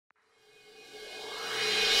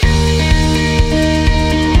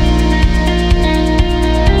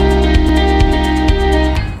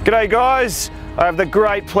guys, I have the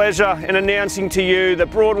great pleasure in announcing to you that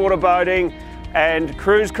Broadwater Boating and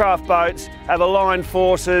Cruisecraft Boats have aligned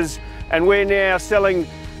forces, and we're now selling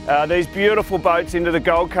these beautiful boats into the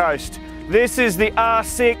Gold Coast. This is the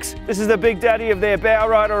R6, this is the big daddy of their bow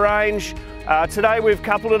rider range. Today we've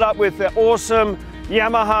coupled it up with the awesome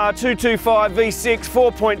Yamaha 225 V6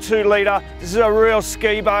 4.2 litre. This is a real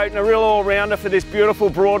ski boat and a real all-rounder for this beautiful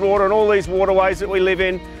Broadwater and all these waterways that we live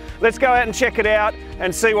in. Let's go out and check it out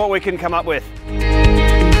and see what we can come up with.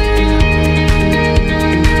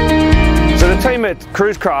 So the team at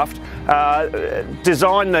Cruisecraft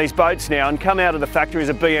designed these boats now and come out of the factory as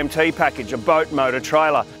a BMT package, a boat motor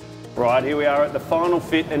trailer. Right, here we are at the final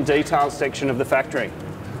fit and detail section of the factory.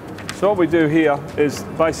 So what we do here is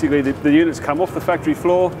basically the units come off the factory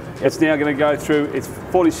floor. It's now going to go through its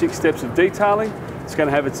 46 steps of detailing. It's going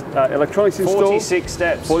to have its electronics installed. 46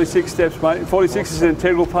 steps. 46 steps, mate. 46 is an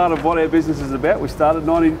integral part of what our business is about. We started in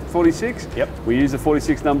 1946. Yep. We use the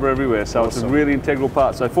 46 number everywhere, so It's a really integral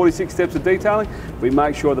part. So 46 steps of detailing. We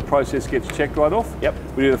make sure the process gets checked right off. Yep.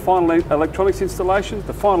 We do the final electronics installation,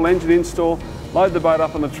 the final engine install, load the boat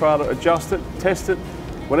up on the trailer, adjust it, test it,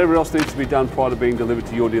 whatever else needs to be done prior to being delivered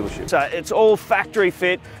to your dealership. So it's all factory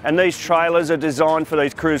fit, and these trailers are designed for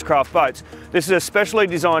these Cruisecraft boats. This is a specially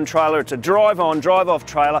designed trailer. It's a drive on, drive off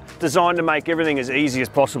trailer designed to make everything as easy as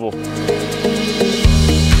possible. The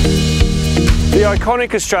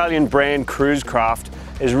iconic Australian brand Cruisecraft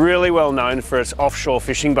is really well known for its offshore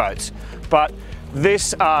fishing boats, but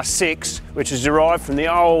this R6, which is derived from the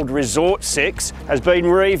old Resort 6, has been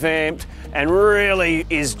revamped and really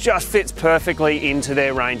just fits perfectly into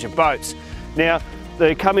their range of boats. Now,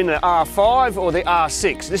 they come in the R5 or the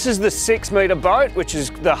R6. This is the 6-metre boat, which is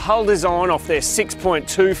the hull design off their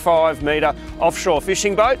 6.25 metre offshore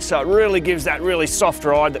fishing boat, so it really gives that really soft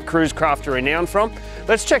ride that Cruisecraft are renowned from.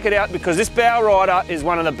 Let's check it out because this bow rider is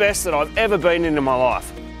one of the best that I've ever been in my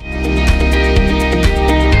life.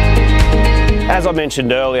 As I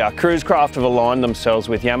mentioned earlier, Cruisecraft have aligned themselves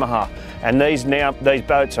with Yamaha, and these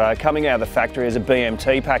boats are coming out of the factory as a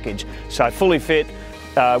BMT package. So fully fit,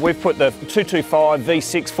 we've put the 225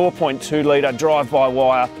 V6 4.2 litre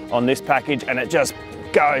drive-by-wire on this package, and it just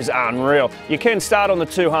goes unreal. You can start on the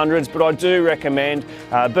 200s, but I do recommend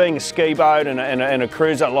being a ski boat and a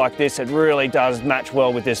cruiser like this, it really does match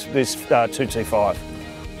well with this 225.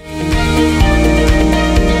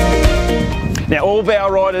 Now, all bow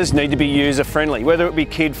riders need to be user-friendly, whether it be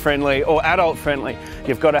kid-friendly or adult-friendly.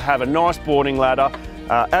 You've got to have a nice boarding ladder,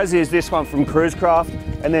 as is this one from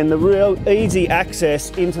Cruisecraft, and then the real easy access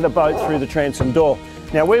into the boat through the transom door.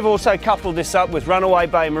 Now, we've also coupled this up with Runaway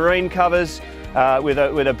Bay marine covers, with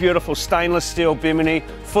a beautiful stainless steel bimini,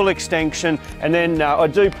 full extension, and then I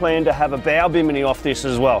do plan to have a bow bimini off this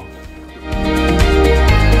as well.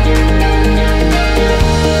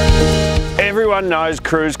 Everyone knows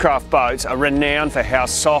Cruisecraft boats are renowned for how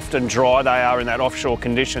soft and dry they are in that offshore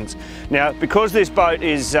conditions. Now, because this boat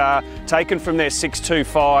is taken from their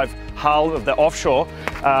 625 hull of the offshore,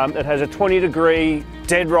 it has a 20-degree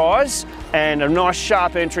dead rise and a nice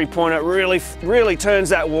sharp entry point. It really turns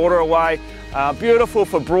that water away. Beautiful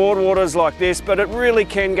for broadwaters like this, but it really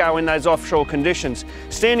can go in those offshore conditions.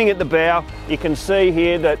 Standing at the bow, you can see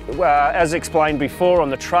here that, as explained before on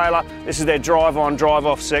the trailer, this is their drive-on,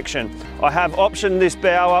 drive-off section. I have optioned this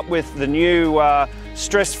bow up with the new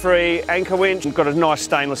stress-free anchor winch. We've got a nice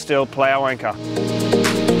stainless steel plough anchor.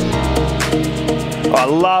 I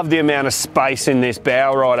love the amount of space in this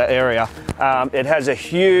bow rider area. It has a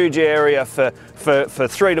huge area for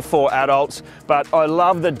 3 to 4 adults, but I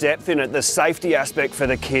love the depth in it, the safety aspect for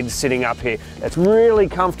the kids sitting up here. It's really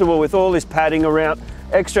comfortable with all this padding around,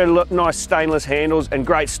 extra nice stainless handles and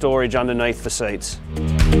great storage underneath the seats.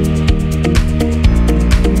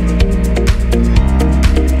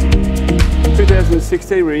 In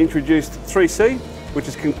 2016 we introduced 3C, which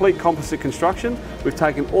is complete composite construction. We've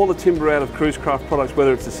taken all the timber out of Cruisecraft products,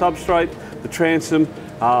 whether it's the substrate, the transom,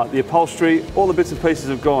 the upholstery, all the bits and pieces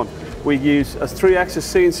have gone. We use a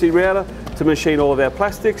 3-axis CNC router to machine all of our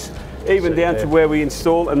plastics, even down to where we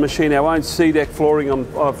install and machine our own C-deck flooring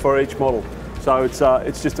for each model. So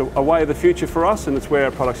it's just a way of the future for us, and it's where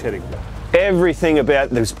our product's heading. Everything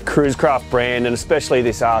about this Cruisecraft brand, and especially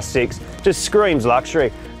this R6, just screams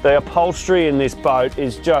luxury. The upholstery in this boat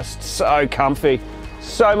is just so comfy.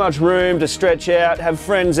 So much room to stretch out, have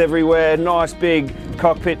friends everywhere, nice big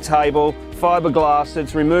cockpit table, fiberglass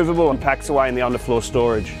that's removable and packs away in the underfloor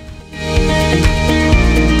storage.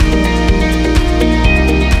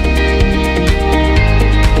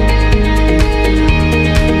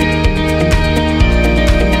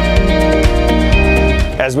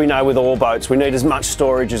 As we know with all boats, we need as much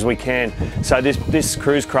storage as we can. So this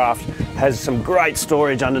cruise craft has some great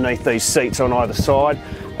storage underneath these seats on either side,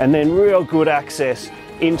 and then real good access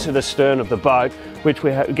into the stern of the boat, which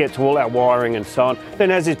we get to all our wiring and so on. Then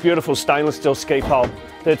has this beautiful stainless steel ski pole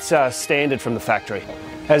that's standard from the factory.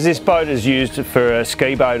 As this boat is used for a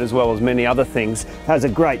ski boat as well as many other things, has a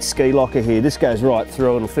great ski locker here. This goes right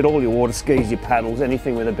through and will fit all your water skis, your paddles,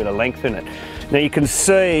 anything with a bit of length in it. Now you can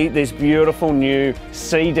see this beautiful new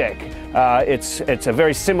sea deck. It's a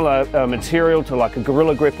very similar material to like a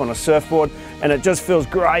Gorilla Grip on a surfboard, and it just feels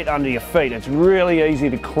great under your feet. It's really easy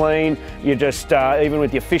to clean. You just, even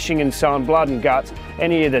with your fishing and so on, blood and guts,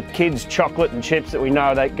 any of the kids' chocolate and chips that we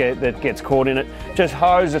know that gets caught in it, just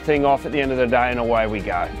hose the thing off at the end of the day and away we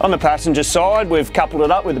go. On the passenger side, we've coupled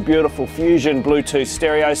it up with a beautiful Fusion Bluetooth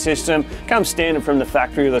stereo system. Comes standard from the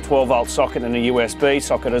factory with a 12-volt socket and a USB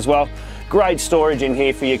socket as well. Great storage in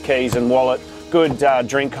here for your keys and wallet. Good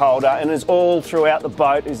drink holder, and as all throughout the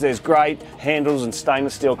boat there's great handles and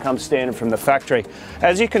stainless steel comes standard from the factory.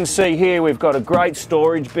 As you can see here, we've got a great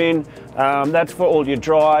storage bin. That's for all your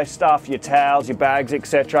dry stuff, your towels, your bags,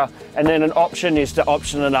 etc. And then an option is to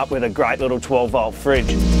option it up with a great little 12-volt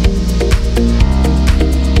fridge.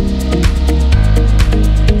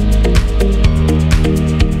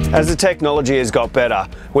 As the technology has got better,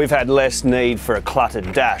 we've had less need for a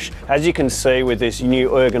cluttered dash. As you can see with this new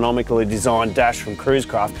ergonomically designed dash from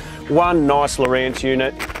Cruisecraft, one nice Lowrance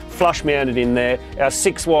unit, flush mounted in there, our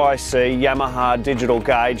 6YC Yamaha digital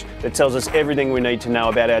gauge that tells us everything we need to know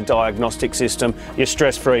about our diagnostic system, your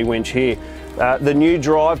stress-free winch here. The new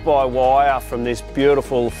drive-by-wire from this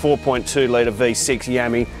beautiful 4.2 litre V6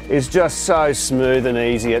 Yami is just so smooth and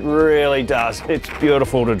easy, it really does. It's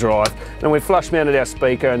beautiful to drive. And we've flush mounted our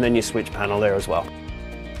speaker and then your switch panel there as well.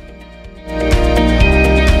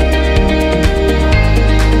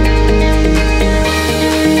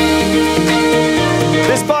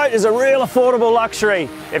 This boat is a real affordable luxury.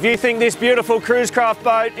 If you think this beautiful Cruisecraft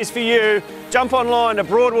boat is for you, jump online to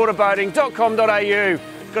broadwaterboating.com.au,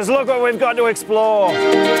 because look what we've got to explore.